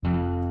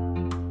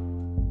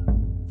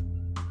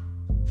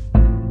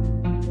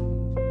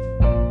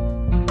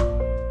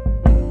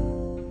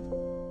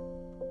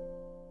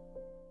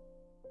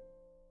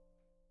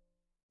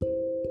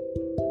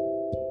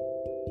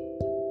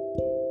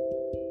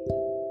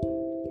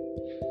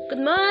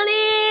Good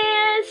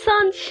morning,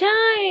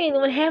 sunshine.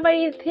 Wherever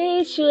you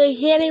think you're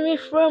hearing me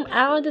from,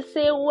 I want to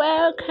say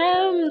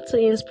welcome to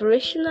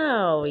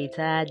Inspirational with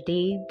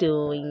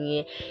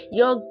Adedoyin,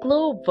 your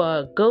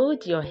global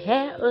gold, your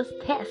hair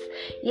hostess.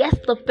 Yes,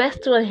 the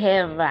best one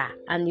ever,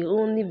 and the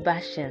only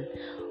version,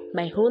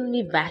 my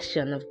only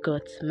version of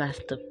God's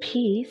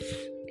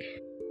masterpiece.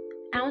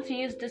 I want to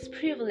use this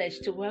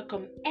privilege to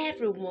welcome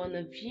every one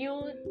of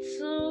you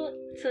to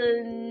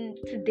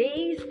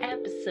today's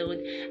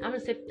episode. I want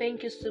to say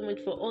thank you so much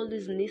for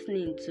always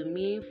listening to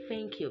me.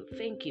 Thank you.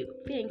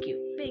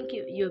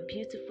 You're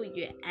beautiful,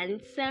 you're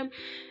handsome,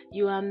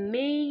 you are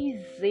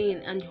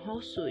amazing, and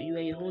also you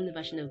are your own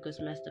version of God's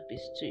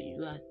masterpiece too.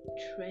 You are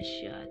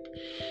treasured.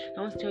 I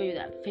want to tell you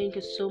that thank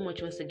you so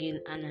much once again,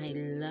 and I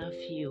love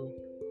you.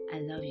 I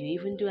love you,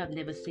 even though I've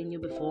never seen you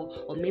before,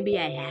 or maybe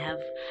I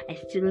have. I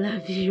still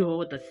love you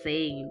all the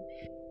same.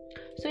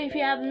 So if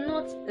you have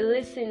not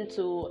listened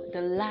to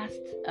the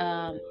last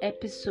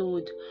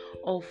episode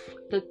of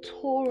the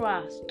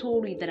TORAH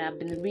story that I've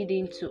been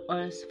reading to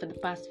us for the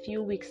past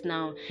few weeks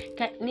now,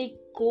 kindly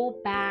go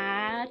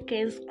back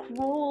and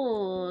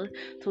scroll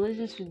to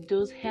listen to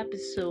those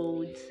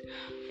episodes.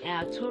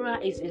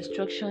 TORAH is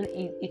instruction.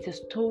 It's a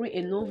story,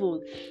 a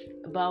novel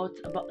about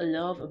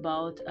love,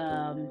 about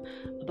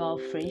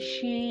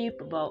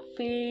friendship, about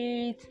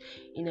faith,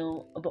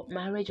 about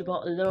marriage,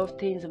 about a lot of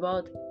things,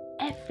 about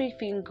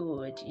everything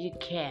good you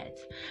get.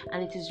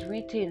 And it is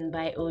written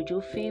by Ojo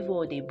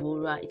Favour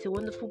Deborah. It's a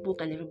wonderful book,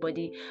 and I would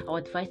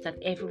advise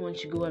that everyone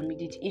should go and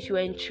read it. If you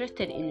are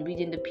interested in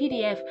reading the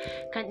PDF,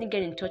 kindly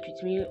get in touch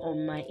with me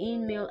on my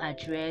email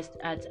address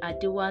at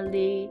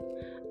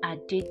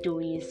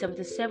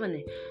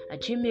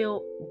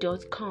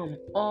Adedoyin77@gmail.com,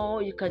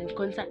 or you can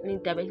contact me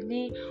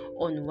directly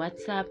on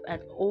WhatsApp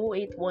at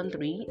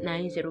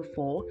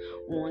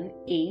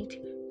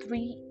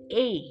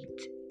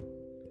 0813-904-1838.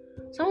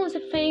 So I want to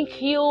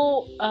thank you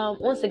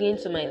once again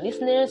to my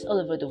listeners all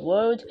over the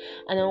world,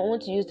 and I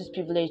want to use this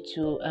privilege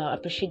to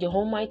appreciate the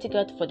Almighty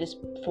God for the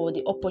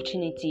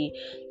opportunity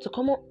to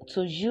come up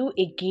to you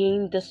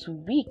again this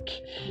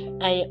week.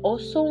 I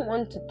also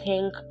want to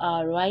thank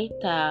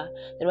the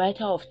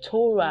writer of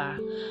TORAH,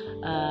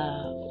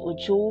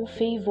 Ojo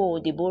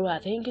Favour Deborah.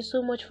 Thank you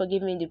so much for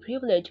giving me the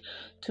privilege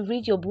to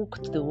read your book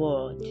to the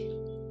world.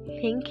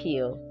 Thank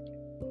you.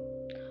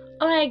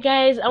 Alright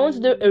guys, I want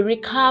to do a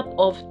recap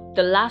of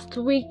the last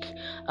week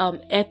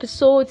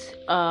episodes.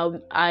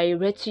 I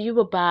read to you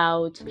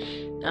about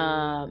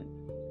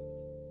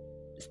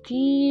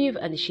Steve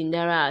and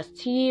Shindara.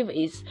 Steve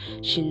is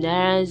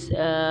Shindara's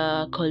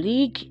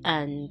colleague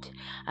and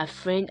a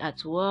friend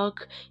at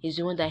work. He's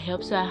the one that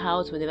helps her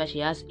out whenever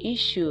she has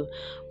issue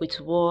with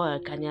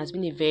work, and he has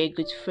been a very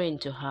good friend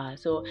to her.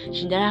 So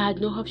Shindara had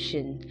no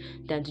option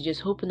than to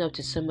just open up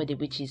to somebody,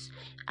 which is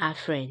her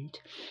friend.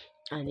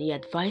 And he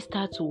advised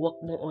her to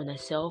work more on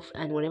herself,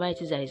 and whatever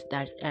it is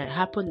that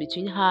happened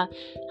between her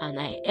and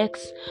her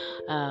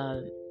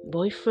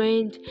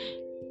ex-boyfriend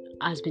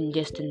has been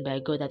destined by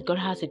God, that God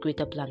has a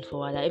greater plan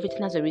for her, that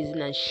everything has a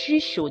reason, and she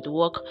should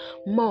work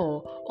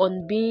more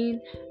on being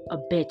a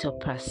better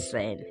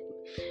person.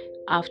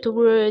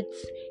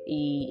 Afterwards,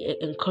 he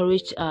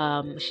encouraged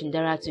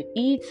Shindara to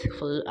eat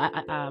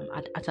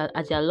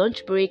at their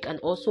lunch break, and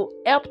also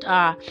helped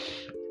her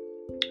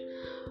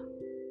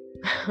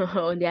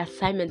on the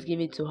assignments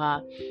given to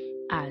her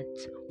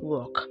at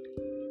work.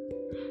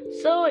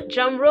 So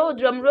drum roll,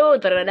 we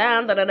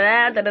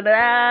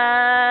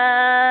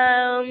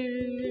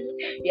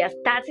are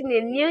starting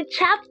a new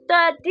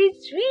chapter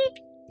this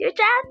week. New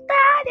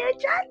chapter.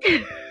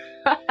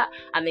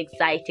 I'm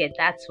excited.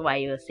 That's why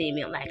you're saying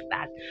it like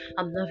that.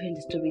 I'm loving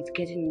the story. It's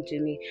getting into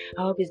me.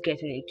 I hope it's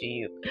getting into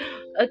you.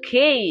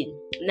 Okay,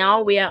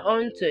 now we are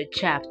on to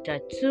chapter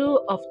 2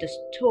 of the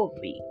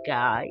story,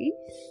 guys.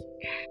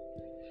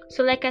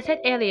 So like I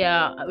said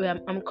earlier,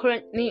 I'm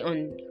currently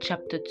on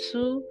chapter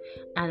 2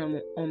 and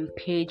I'm on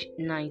page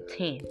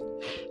 19.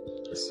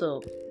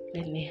 So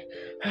let me...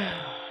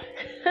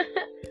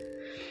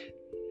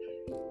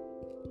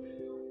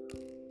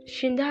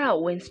 Shindara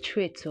went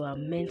straight to her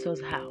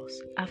mentor's house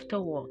after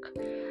work,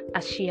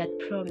 as she had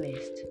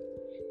promised.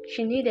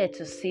 She needed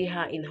to see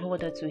her in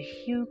order to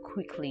heal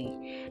quickly,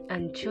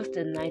 and just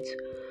a night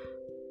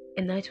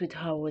with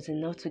her was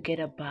enough to get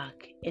her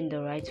back in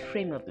the right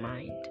frame of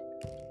mind.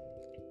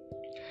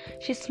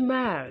 She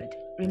smiled,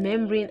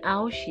 remembering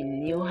how she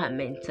knew her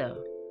mentor.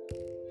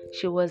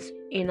 She was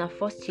in her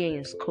first year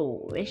in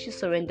school when she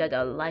surrendered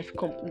her life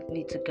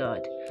completely to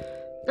God.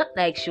 Not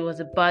like she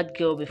was a bad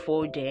girl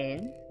before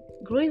then.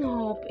 Growing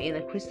up in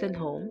a Christian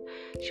home,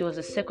 she was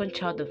the second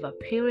child of her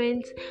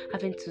parents,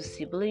 having 2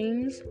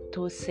 siblings,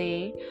 Tose,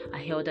 a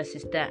elder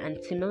sister, and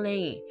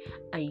Timele,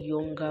 a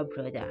younger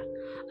brother.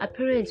 Her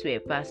parents were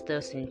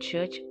pastors in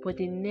church, but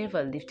they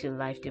never lived the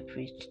life they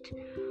preached.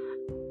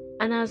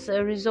 And as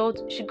a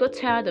result, she got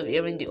tired of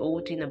hearing the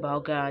old thing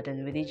about God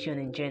and religion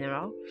in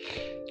general.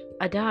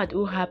 Her dad,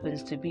 who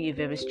happens to be a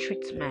very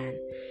strict man,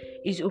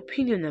 his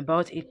opinion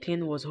about a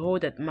thing was all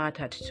that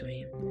mattered to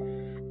him.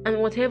 And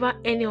whatever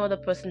any other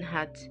person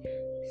had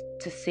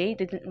to say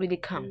didn't really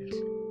count,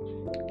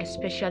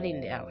 especially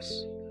in the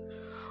house.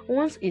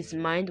 Once his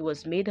mind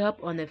was made up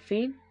on a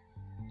thing,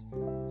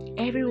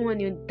 everyone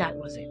knew that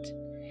was it,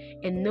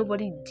 and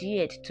nobody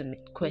dared to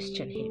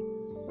question him.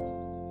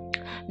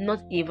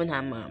 Not even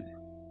her mom.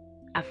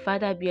 Her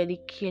father barely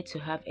cared to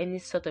have any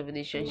sort of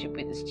relationship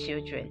with his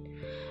children.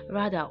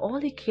 Rather, all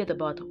he cared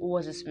about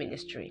was his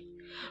ministry.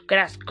 God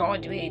has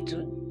called me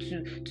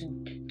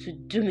to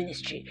do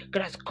ministry.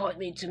 God has called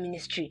me to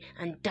ministry,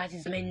 and that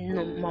is my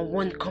number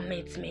one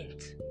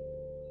commitment.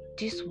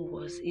 This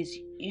was his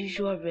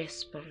usual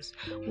response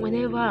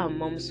whenever our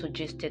mom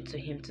suggested to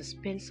him to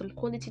spend some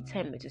quality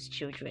time with his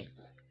children.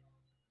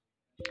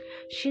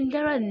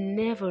 Shindara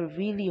never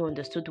really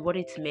understood what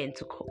it meant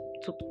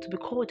to be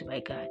called by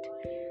God.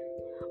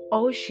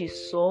 All she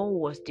saw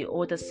was the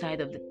other side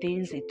of the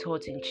things he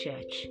taught in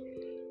church.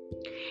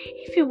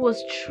 If he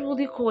was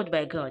truly called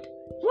by God,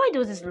 why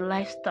does his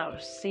lifestyle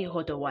say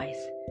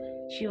otherwise?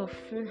 She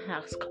often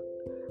asked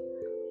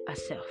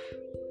herself.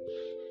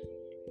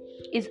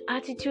 His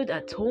attitude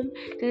at home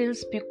didn't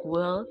speak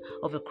well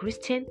of a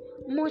Christian,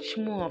 much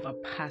more of a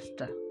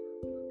pastor.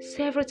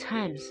 Several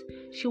times,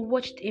 she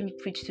watched him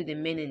preach to the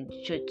men in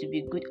the church to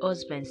be good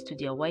husbands to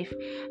their wife,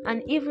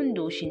 and even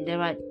though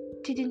Shindara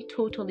didn't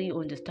totally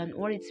understand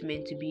what it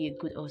meant to be a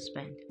good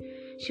husband,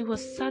 she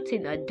was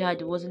certain her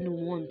dad wasn't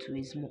one to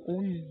his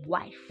own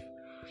wife,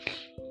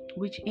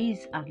 which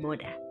is her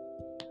mother.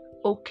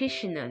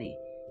 Occasionally,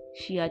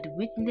 she had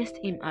witnessed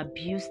him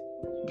abuse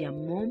their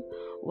mom,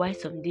 while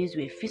some days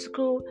were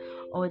physical,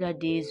 other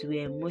days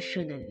were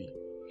emotionally.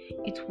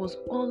 It was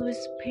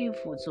always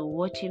painful to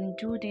watch him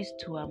do this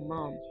to her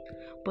mom,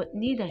 but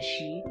neither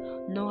she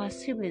nor her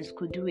siblings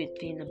could do a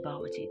thing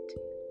about it.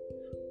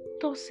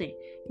 Tosi,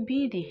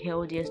 being the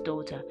eldest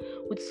daughter,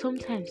 would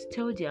sometimes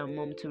tell their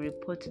mom to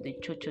report to the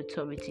church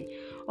authority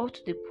or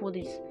to the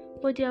police,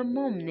 but their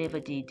mom never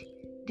did.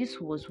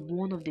 This was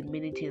one of the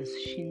many things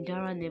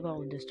Shindara never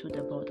understood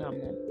about her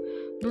mom,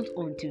 not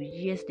until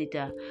years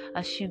later,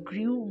 as she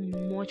grew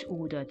much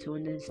older, to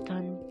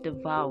understand the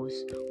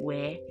vows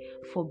were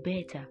for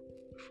better,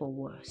 for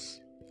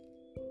worse.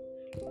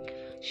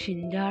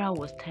 Shindara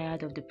was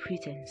tired of the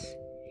pretense.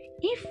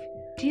 If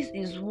this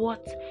is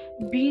what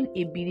being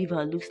a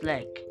believer looks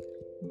like,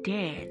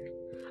 then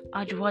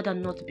I'd rather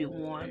not be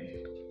one.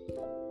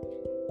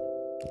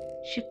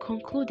 She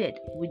concluded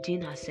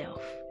within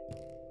herself.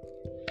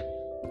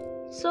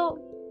 So,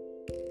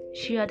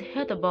 she had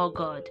heard about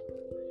God,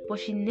 but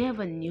she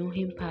never knew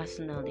Him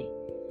personally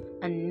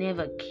and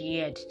never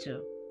cared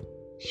to.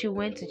 She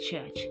went to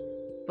church,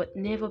 but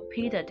never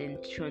paid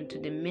attention to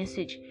the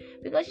message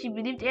because she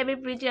believed every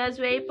preachers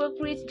were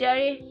hypocrites,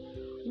 Jerry,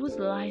 whose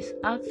lives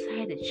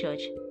outside the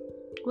church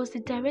was the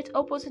direct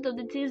opposite of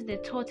the things they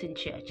taught in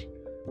church.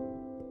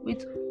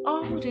 With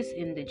all this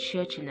in the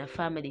church in her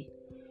family,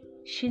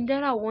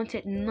 Shindara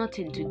wanted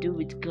nothing to do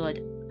with God,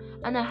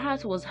 and her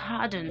heart was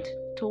hardened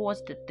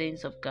towards the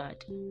things of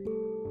God.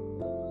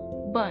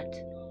 But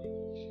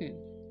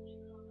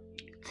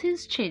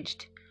things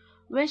changed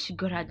when she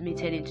got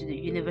admitted into the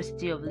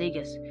University of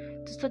Lagos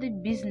to study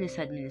business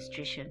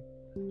administration.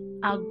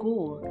 Her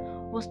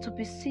goal was to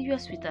be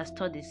serious with her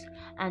studies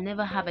and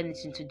never have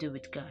anything to do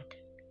with God.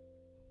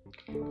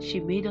 She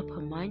made up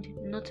her mind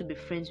not to be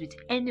friends with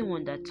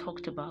anyone that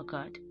talked about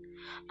God,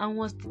 and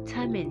was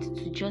determined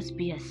to just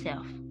be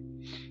herself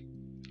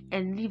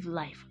and live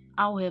life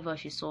however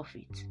she saw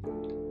fit.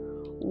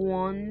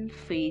 One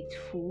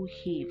fateful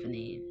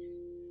evening,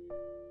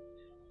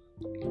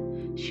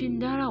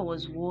 Shindara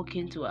was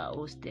walking to her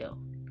hostel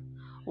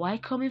while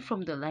coming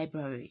from the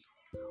library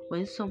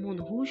when someone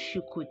who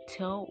she could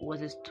tell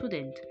was a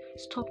student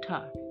stopped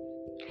her.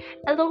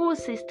 "Hello,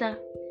 sister.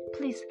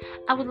 Please,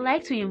 I would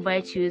like to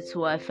invite you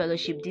to our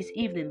fellowship this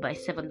evening by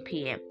 7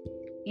 p.m.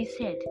 he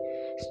said,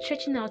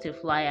 stretching out a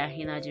flyer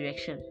in her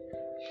direction.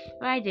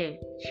 Right there,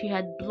 she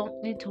had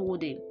bluntly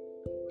told him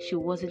she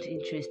wasn't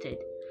interested,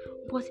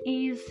 but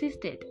he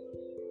insisted.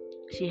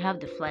 She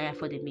had the flyer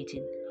for the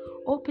meeting,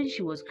 hoping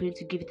she was going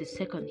to give it a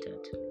second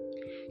thought.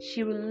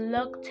 She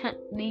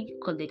reluctantly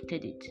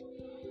collected it,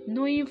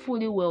 knowing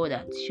fully well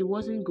that she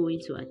wasn't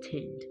going to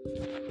attend.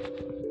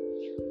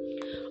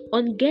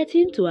 On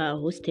getting to her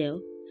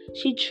hostel,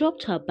 she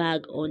dropped her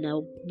bag on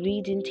her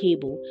reading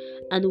table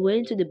and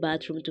went to the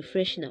bathroom to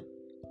freshen up.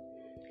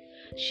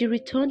 She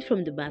returned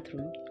from the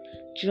bathroom,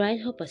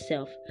 dried up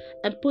herself,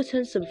 and put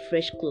on some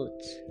fresh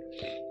clothes.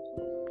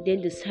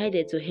 Then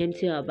decided to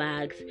empty her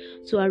bags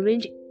to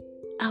arrange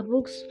her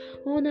books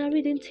on her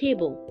reading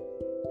table.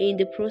 In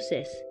the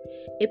process,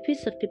 a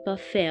piece of paper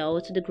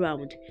fell to the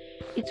ground.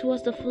 It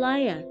was the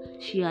flyer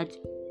she had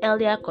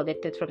earlier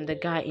collected from the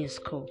guy in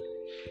school.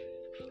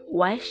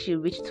 While she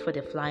reached for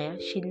the flyer,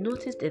 she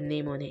noticed a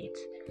name on it,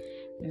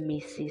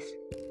 Mrs.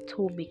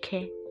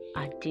 Tomike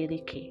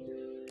Adeleke.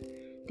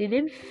 The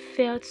name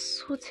felt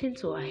soothing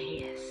to her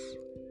ears.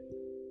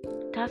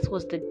 That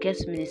was the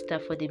guest minister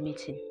for the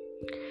meeting.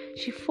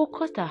 She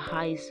focused her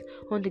eyes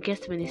on the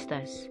guest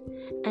ministers,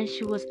 and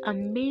she was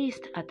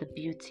amazed at the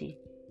beauty.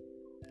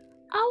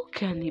 How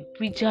can a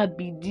preacher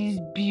be this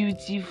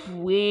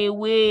beautiful?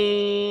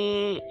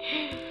 Way?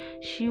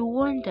 She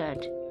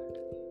wondered.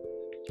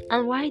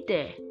 And right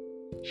there,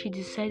 she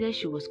decided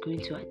she was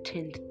going to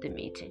attend the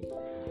meeting.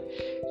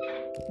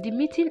 The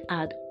meeting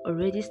had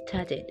already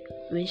started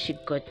when she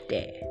got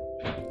there.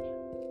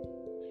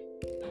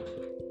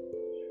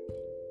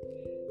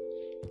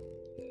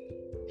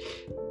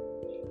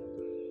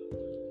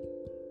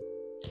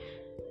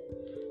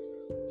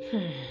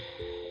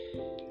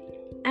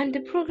 And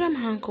the program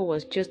anchor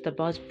was just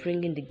about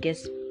bringing the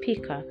guest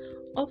speaker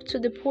up to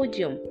the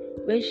podium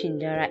when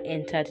Shindara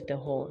entered the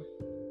hall.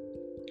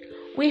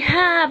 We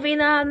have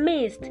in our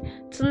midst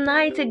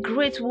tonight a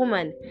great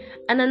woman,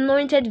 an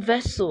anointed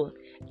vessel,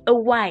 a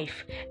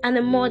wife and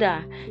a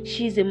mother.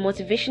 She is a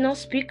motivational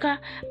speaker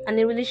and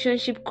a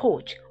relationship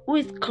coach who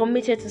is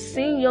committed to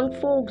seeing young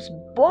folks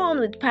born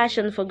with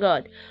passion for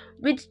God,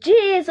 with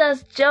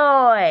Jesus'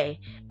 joy,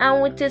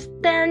 and with a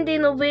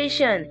standing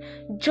ovation.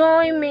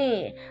 Join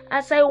me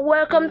as I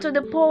welcome to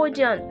the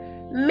podium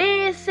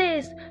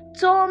Mrs.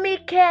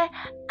 Tomike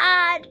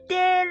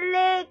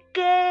Adedeyin.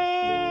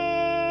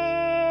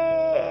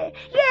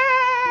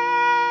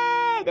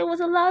 Yay! There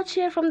was a loud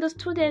cheer from the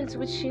students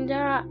with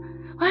Shindara.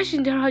 Why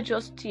Shindara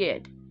just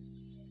cheered,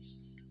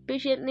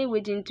 patiently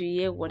waiting to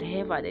hear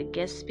whatever the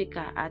guest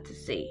speaker had to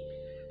say.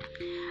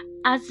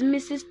 As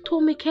Mrs.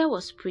 Tomike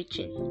was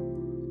preaching,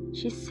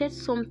 she said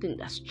something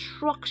that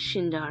struck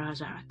Shindara's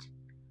heart.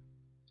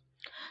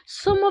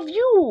 Some of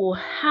you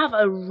have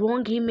a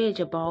wrong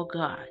image about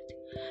God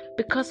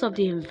because of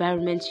the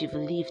environment you've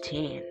lived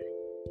in.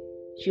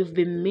 You've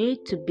been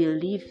made to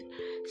believe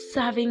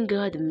serving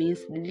God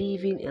means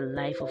living a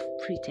life of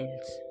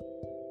pretense.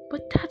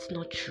 But that's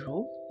not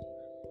true.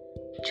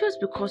 Just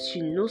because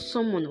you know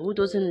someone who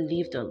doesn't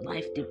live the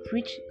life they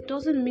preach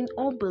doesn't mean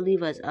all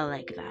believers are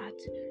like that.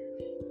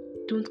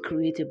 Don't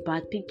create a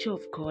bad picture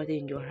of God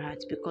in your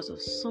heart because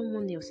of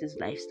someone else's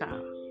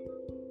lifestyle.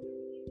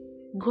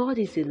 God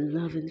is a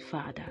loving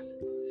Father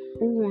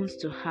who wants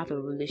to have a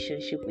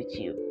relationship with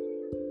you.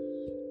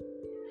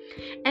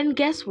 And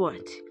guess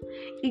what?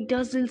 It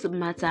doesn't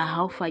matter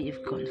how far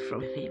you've gone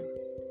from Him.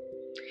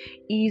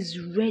 He is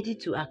ready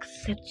to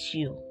accept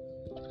you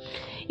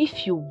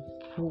if you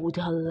would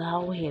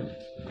allow Him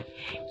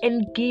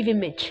and give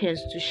Him a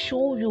chance to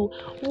show you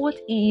what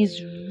He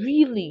is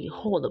really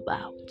all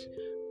about.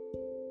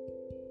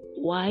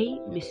 Why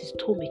Mrs.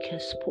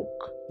 Tomike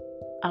spoke,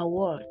 her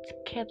words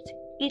kept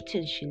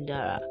eating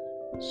Shindara,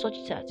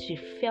 such that she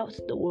felt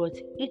the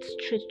words eat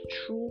straight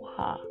through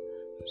her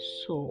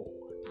soul.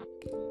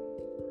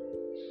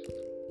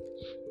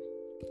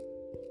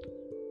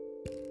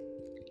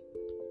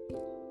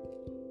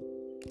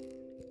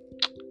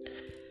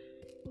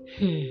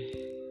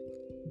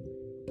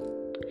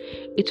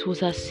 It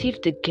was as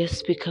if the guest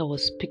speaker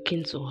was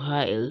speaking to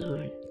her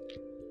alone.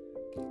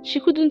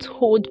 She couldn't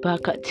hold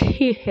back her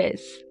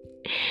tears.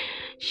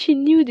 She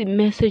knew the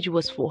message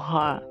was for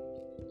her.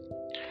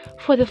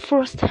 For the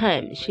first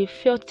time, she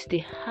felt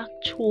the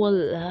actual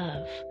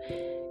love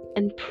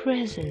and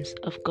presence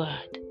of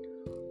God.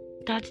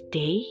 That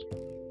day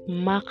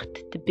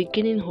marked the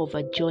beginning of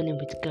her journey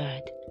with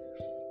God.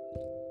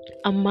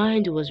 Her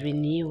mind was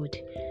renewed,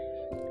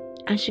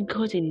 and she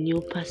got a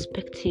new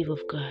perspective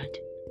of God.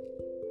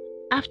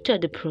 After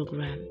the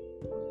program,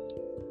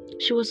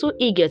 she was so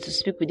eager to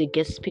speak with the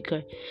guest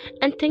speaker,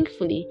 and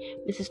thankfully,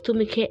 Mrs.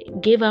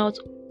 Tomike gave out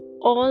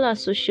all her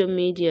social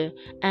media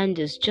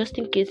handles just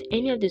in case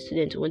any of the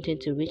students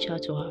wanted to reach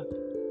out to her.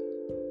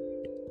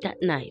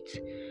 That night,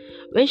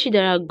 when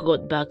Shindara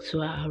got back to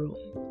her room,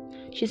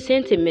 she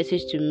sent a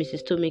message to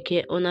Mrs.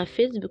 Tomike on her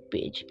Facebook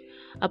page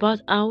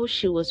about how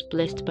she was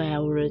blessed by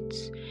her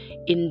words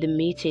in the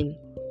meeting.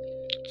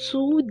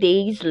 2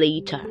 days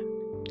later,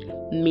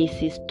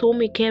 Mrs.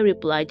 Tomike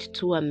replied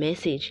to her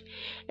message,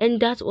 and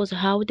that was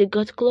how they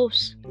got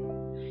close.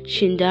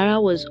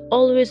 Shindara was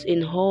always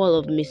in awe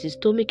of Mrs.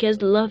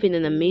 Tomike's loving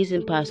and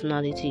amazing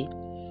personality.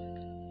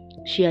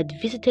 She had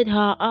visited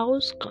her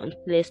house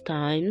countless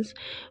times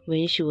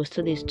when she was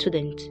still a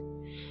student.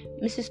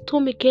 Mrs.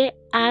 Tomike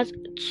has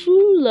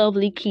 2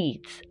 lovely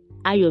kids,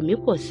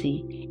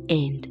 Ayomiposi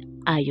and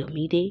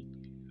Ayomide,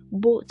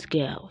 both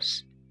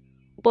girls.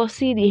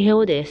 Posi, the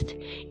eldest,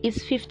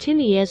 is 15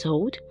 years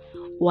old,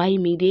 while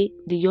Mide,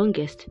 the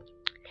youngest,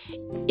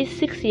 is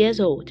 6 years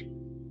old.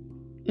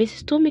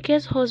 Mrs.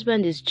 Tomike's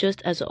husband is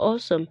just as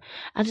awesome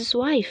as his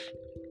wife.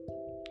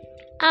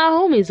 Our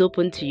home is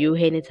open to you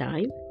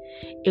anytime,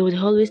 he would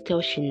always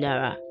tell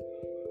Shindara.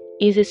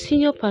 He is a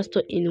senior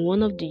pastor in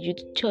one of the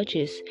youth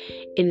churches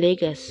in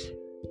Lagos,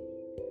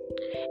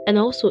 and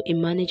also a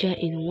manager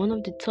in one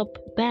of the top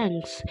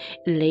banks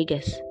in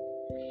Lagos.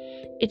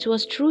 It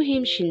was through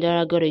him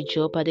Shindara got a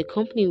job at the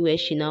company where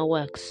she now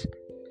works.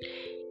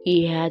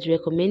 He had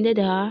recommended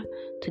her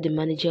to the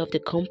manager of the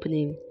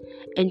company,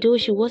 and though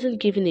she wasn't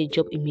given a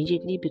job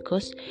immediately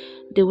because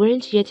they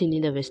weren't yet in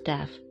need of a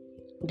staff,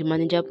 the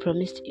manager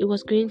promised he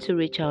was going to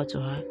reach out to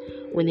her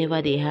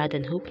whenever they had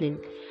an opening,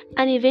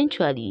 and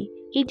eventually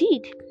he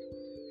did.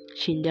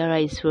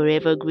 Shindara is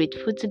forever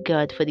grateful to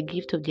God for the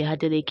gift of the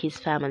Adelekes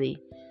family.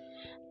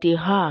 They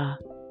are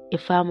a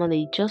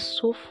family just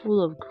so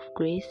full of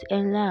grace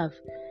and love.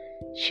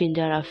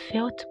 Shindara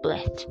felt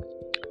blessed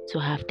to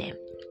have them.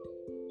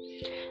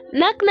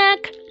 Knock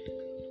knock!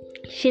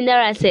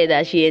 Shindara said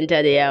as she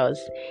entered the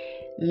house.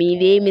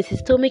 Immediately,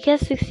 Mrs.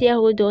 Tomika's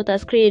 6-year-old daughter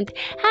screamed,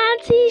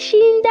 "Auntie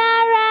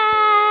Shindara!"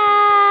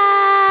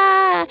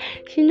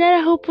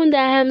 Shindara opened her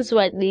arms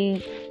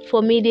widely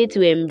for Mide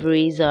to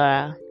embrace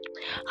her.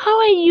 "How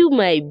are you,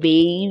 my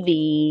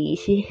baby?"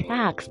 she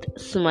asked,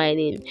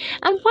 smiling.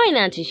 "I'm fine,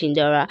 Auntie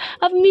Shindara.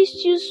 I've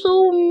missed you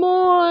so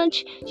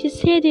much," she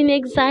said in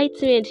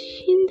excitement.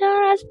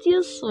 Shindara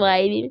still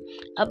smiling.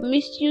 "I've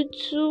missed you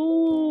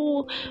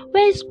too.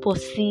 Where's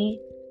Pussy?"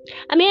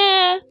 "I'm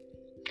here,"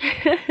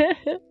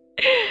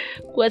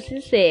 Kwasi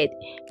said,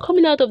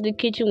 coming out of the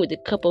kitchen with a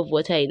cup of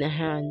water in her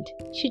hand.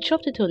 She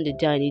dropped it on the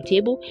dining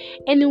table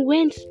and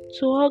went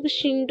to hug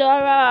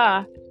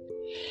Shindara.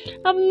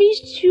 "I've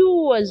missed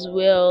you as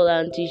well,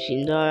 Auntie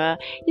Shindara.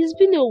 It's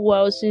been a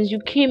while since you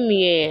came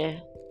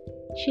here."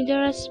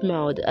 Shindara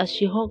smiled as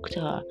she hugged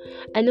her.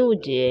 "I know,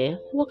 dear,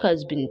 work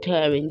has been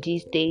tiring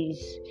these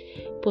days."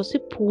 Pussy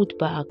pulled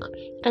back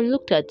and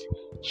looked at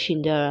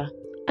Shindara.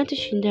 "Auntie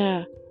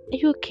Shindara, are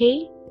you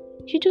okay?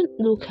 You don't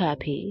look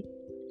happy."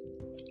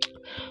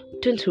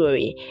 "Don't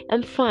worry,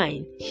 I'm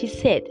fine," she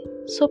said,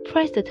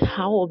 surprised at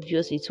how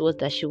obvious it was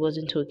that she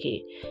wasn't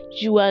okay.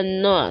 You are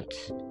not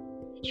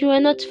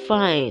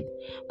fine,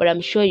 but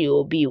I'm sure you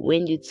will be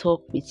when you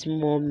talk with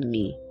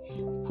Mommy,"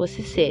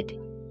 Pussy said.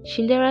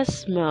 Shindara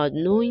smiled,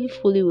 knowing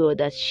fully well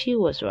that she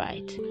was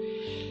right.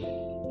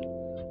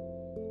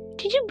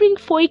 "Did you bring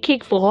foil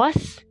cake for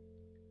us?"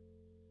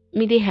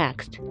 Mide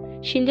asked.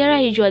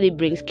 Shindara usually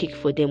brings cake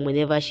for them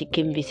whenever she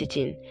came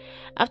visiting.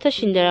 After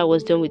Shindara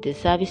was done with the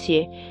service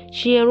here,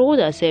 she enrolled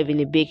herself in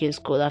a baking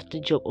school after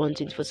job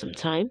hunting for some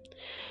time.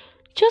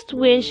 Just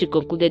when she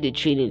concluded the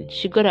training,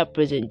 she got her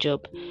present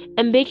job,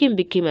 and baking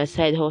became a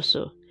side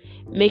hustle,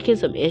 making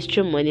some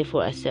extra money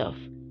for herself,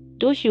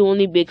 though she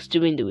only bakes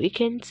during the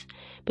weekends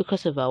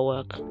because of her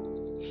work.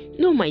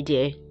 "No, my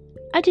dear,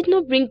 I did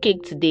not bring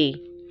cake today,"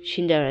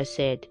 Shindara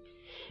said.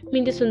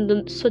 Mindy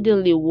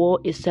suddenly wore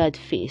a sad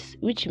face,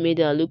 which made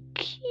her look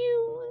cute.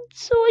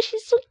 "Oh,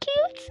 she's so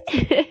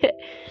cute."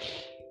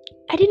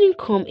 "I didn't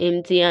come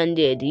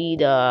empty-handed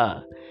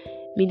either."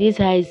 Mindy's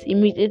eyes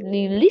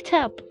immediately lit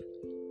up.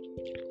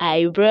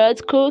 "I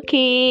brought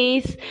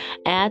cookies.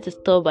 I had to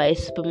stop by a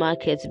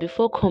supermarket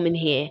before coming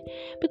here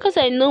because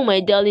I know my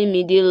darling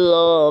Mindy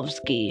loves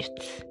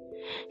gifts,"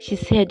 she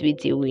said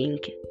with a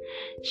wink.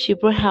 She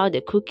brought out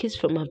the cookies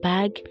from her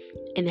bag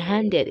and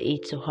handed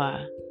it to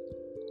her.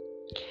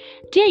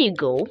 "There you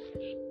go.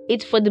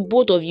 It's for the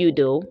both of you,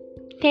 though."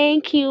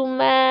 "Thank you,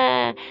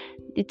 Ma,"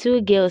 the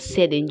two girls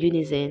said in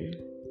unison.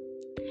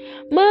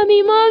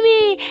 Mommy,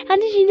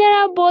 Auntie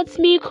Shindara bought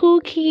me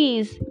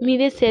cookies,"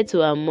 Mide said to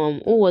her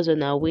mom, who was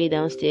on her way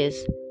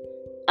downstairs.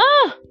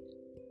 "Ah!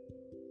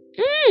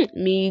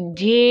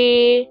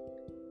 Mide,"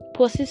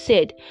 Pussy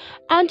said.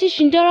 "Auntie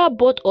Shindara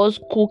bought us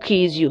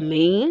cookies, you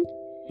mean?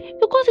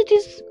 Because it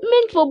is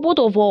meant for both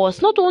of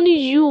us, not only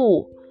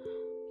you,"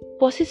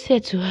 Pussy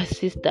said to her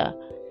sister.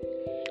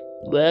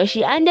 "Well,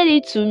 she handed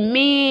it to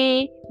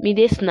me,"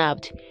 Mide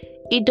snapped.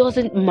 "It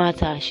doesn't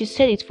matter. She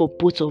said it's for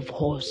both of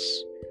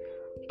us,"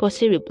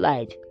 Pussy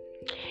replied.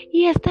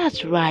 "Yes,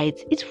 that's right.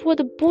 It's for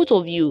the both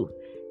of you,"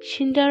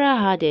 Shindara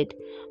added.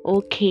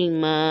 "Okay,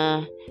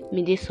 Ma,"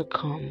 Mide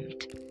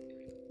succumbed.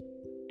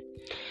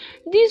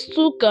 "These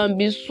two can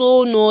be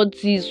so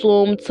naughty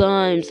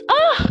sometimes.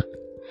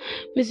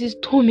 Mrs.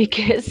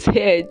 Tomike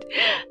said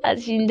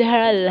as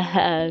Shindara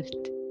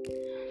laughed.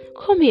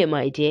 "Come here,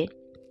 my dear,"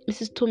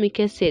 Mrs.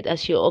 Tomike said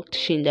as she hugged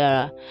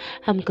Shindara.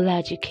 "I'm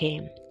glad you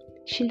came."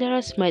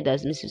 Shindara smiled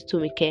as Mrs.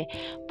 Tomike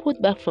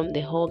pulled back from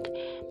the hug.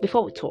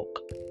 "Before we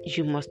talk,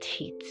 you must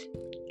eat.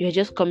 You're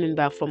just coming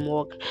back from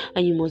work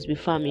and you must be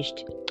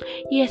famished."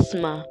 "Yes,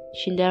 Ma,"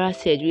 Shindara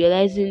said,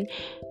 realizing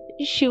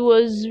she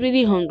was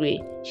really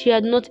hungry. She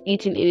had not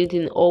eaten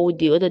anything all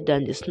day other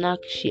than the snack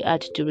she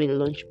had during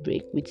lunch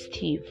break with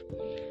Steve.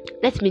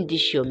 "Let me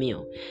dish your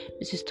meal,"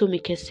 Mrs.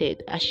 Tomike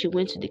said as she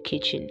went to the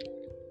kitchen.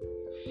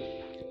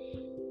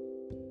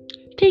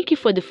 "Thank you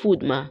for the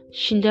food, Ma,"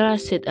 Shindara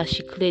said as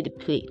she cleared the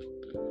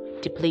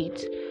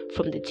plate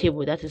from the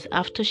table, that is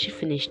after she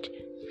finished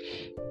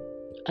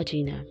her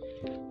dinner.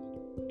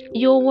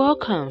 "You're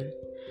welcome."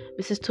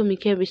 Mrs.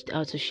 Tomike reached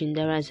out to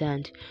Shindara's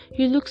hand.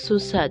 "You look so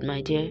sad,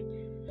 my dear.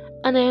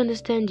 And I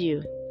understand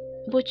you.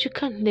 But you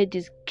can't let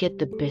this get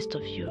the best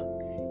of you."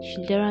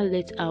 Shindara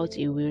let out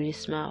a weary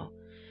smile.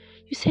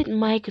 "You said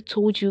Mike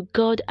told you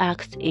God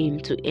asked him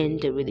to end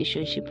the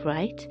relationship,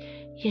 right?"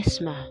 "Yes,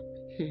 Ma."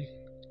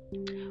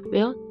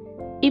 "Well,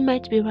 he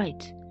might be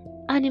right,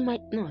 and he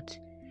might not.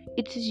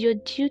 It is your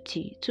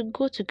duty to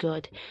go to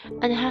God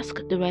and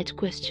ask the right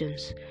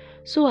questions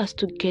so as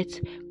to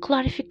get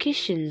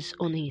clarifications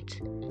on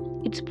it.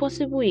 It's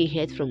possible he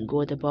heard from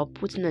God about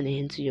putting an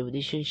end to your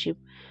relationship,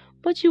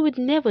 but you would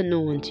never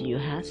know until you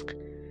ask.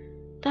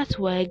 That's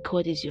why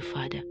God is your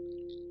father.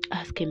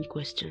 ask him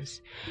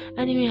questions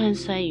and he will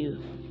answer you.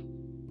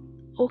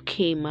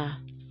 Okay, ma.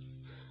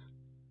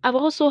 I've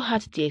also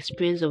had the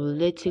experience of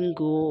letting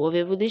go of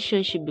a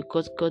relationship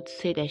because God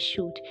said I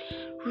should.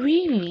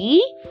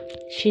 Really?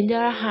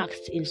 Shindara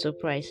asked in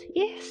surprise.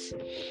 Yes.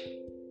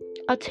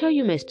 I'll tell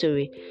you my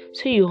story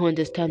so you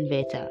understand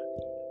better.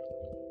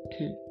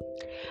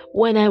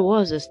 When I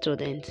was a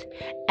student,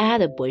 I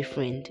had a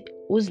boyfriend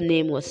whose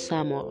name was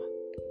Samuel.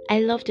 I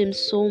loved him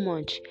so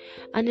much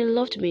and he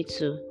loved me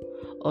too.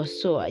 Or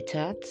so I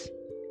thought.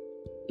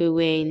 We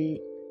were in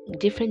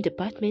different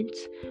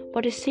departments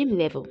but the same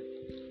level.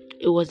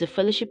 He was the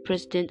fellowship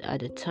president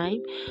at the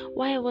time,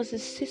 while I was the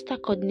sister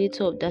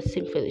coordinator of that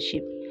same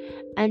fellowship.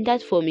 And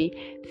that for me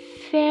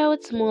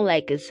felt more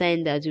like a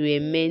sign that we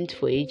were meant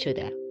for each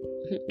other.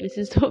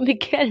 Mrs.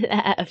 Tomika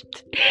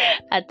laughed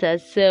at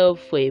herself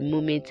for a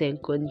moment and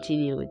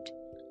continued.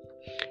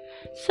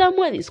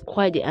 Samuel is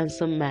quite a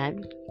handsome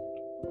man,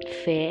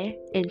 fair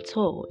and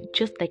tall,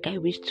 just like I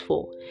wished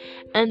for.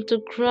 And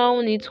to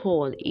crown it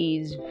all, he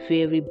is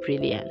very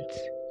brilliant.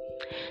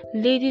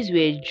 Ladies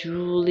were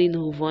drooling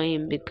over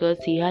him because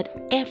he had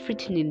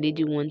everything a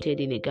lady wanted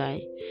in a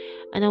guy.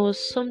 And I was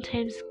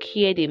sometimes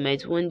scared he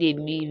might one day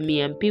leave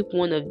me and pick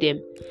one of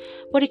them.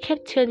 But he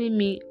kept telling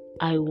me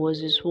I was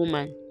his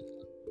woman.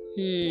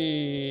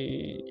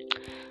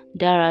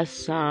 Dara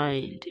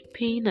sighed,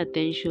 paying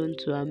attention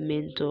to her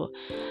mentor,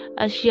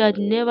 as she had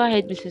never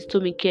heard Mrs.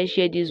 Tomika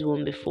share this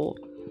one before.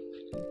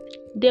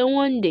 Then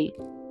one day,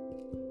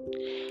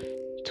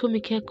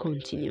 Tomika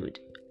continued,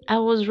 I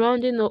was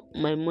rounding up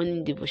my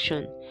morning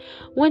devotion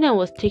when I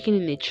was taken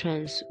in a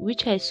trance,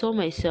 which I saw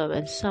myself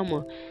and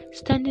Samuel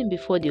standing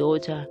before the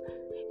altar.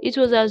 It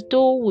was as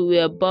though we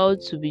were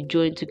about to be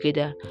joined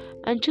together,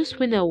 and just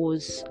when I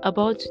was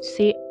about to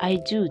say I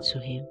do to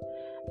him,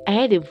 I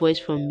heard a voice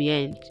from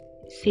behind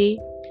say,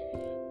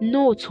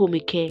 No,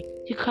 Tomika,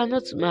 you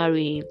cannot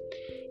marry him.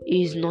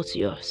 He is not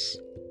yours.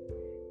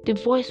 The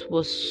voice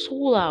was so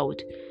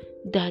loud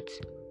that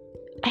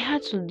I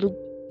had to look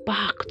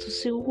back to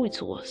see who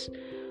it was.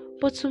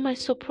 But to my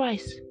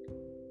surprise,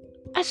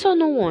 I saw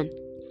no one.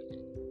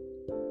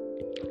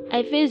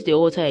 I faced the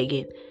altar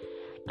again,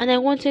 and I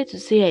wanted to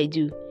say I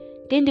do.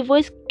 Then the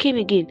voice came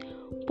again,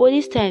 but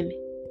this time,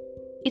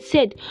 it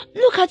said,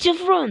 Look at your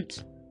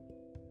front!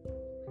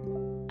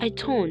 I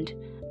turned,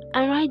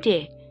 and right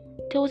there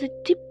was a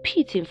deep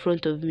pit in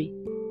front of me.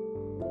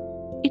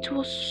 It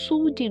was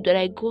so deep that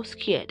I got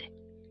scared.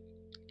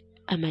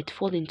 I might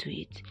fall into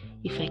it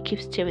if I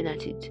keep staring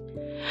at it.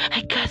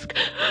 I gasped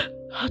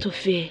out of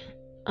fear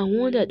and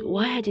wondered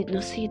why I did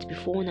not see it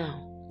before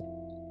now.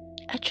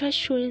 I tried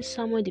showing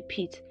Samuel the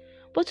pit,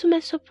 but to my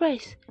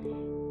surprise,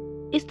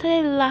 he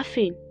started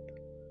laughing.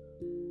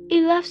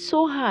 He laughed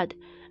so hard,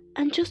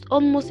 and just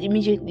almost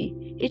immediately,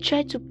 he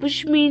tried to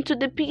push me into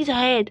the pit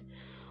ahead,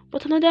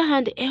 but another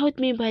hand held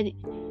me by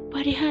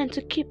the hand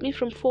to keep me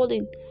from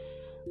falling,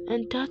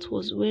 and that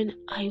was when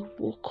I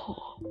woke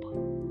up.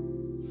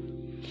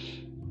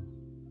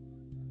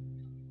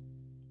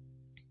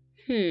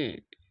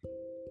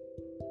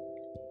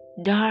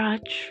 Dara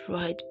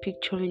tried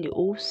picturing the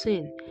whole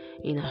scene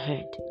in her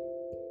head.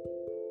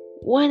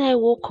 When I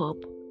woke up,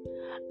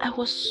 I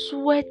was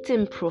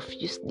sweating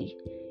profusely.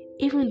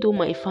 Even though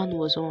my fan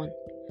was on,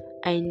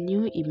 I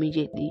knew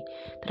immediately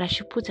that I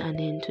should put an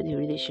end to the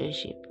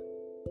relationship.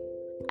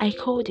 I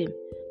called him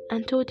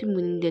and told him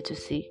we needed to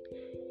see.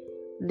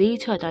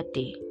 Later that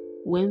day,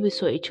 when we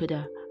saw each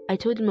other, I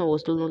told him I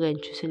was no longer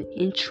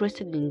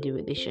interested in the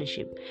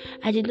relationship.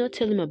 I did not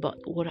tell him about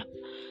what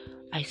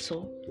I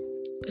saw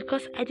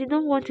because I did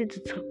not want him to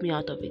talk me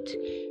out of it.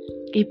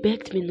 He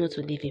begged me not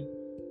to leave him,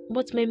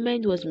 but my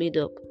mind was made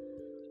up,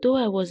 though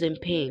I was in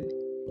pain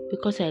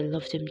because I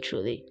loved him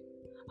truly.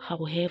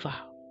 However,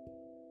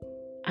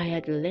 I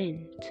had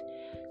learned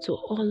to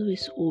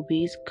always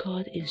obey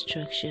God's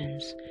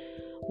instructions,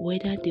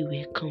 whether they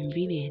were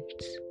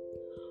convenient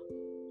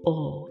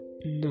or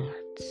not.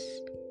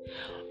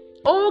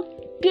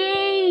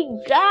 Okay,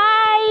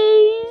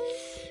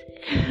 guys,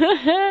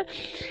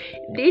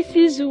 this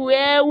is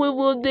where we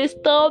will be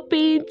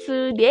stopping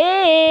today.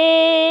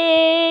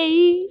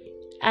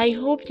 I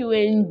hope you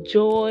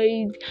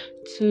enjoyed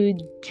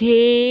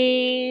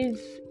today's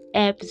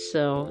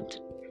episode.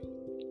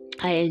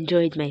 I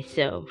enjoyed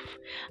myself.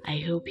 I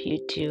hope you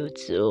do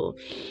too.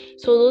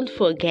 So don't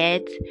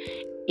forget,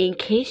 in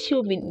case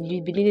you'll be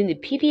needing the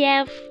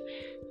PDF,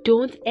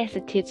 don't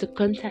hesitate to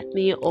contact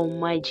me on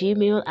my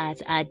Gmail at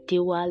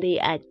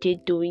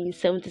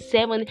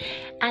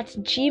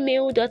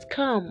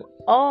Adedoyin77@gmail.com,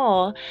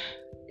 or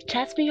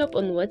chat me up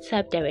on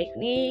WhatsApp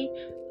directly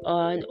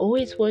on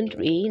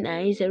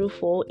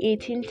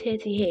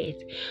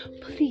 0813-904-1838.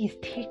 Please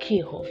take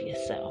care of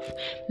yourself.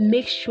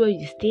 Make sure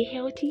you stay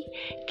healthy,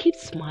 keep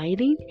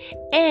smiling,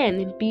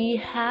 and be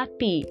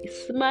happy.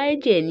 Smile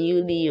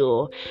genuinely.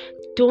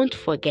 Don't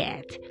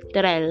forget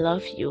that I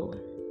love you,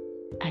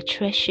 I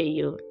treasure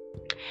you,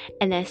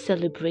 and I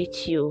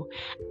celebrate you.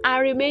 I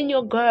remain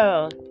your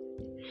girl,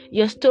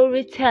 your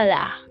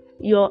storyteller,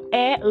 your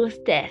air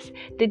hostess,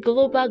 the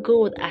global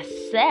gold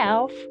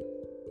herself,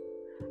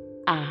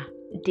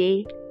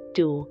 Adedoyin.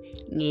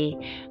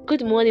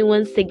 Good morning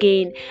once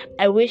again.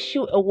 I wish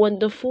you a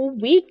wonderful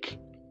week,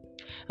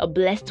 a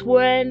blessed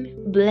one,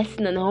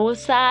 blessing on all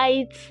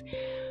sides.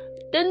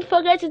 Don't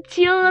forget to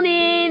tune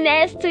in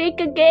next week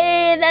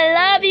again. I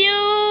love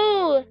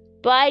you.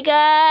 Bye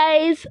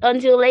guys.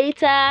 Until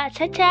later.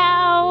 Ciao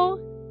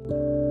ciao.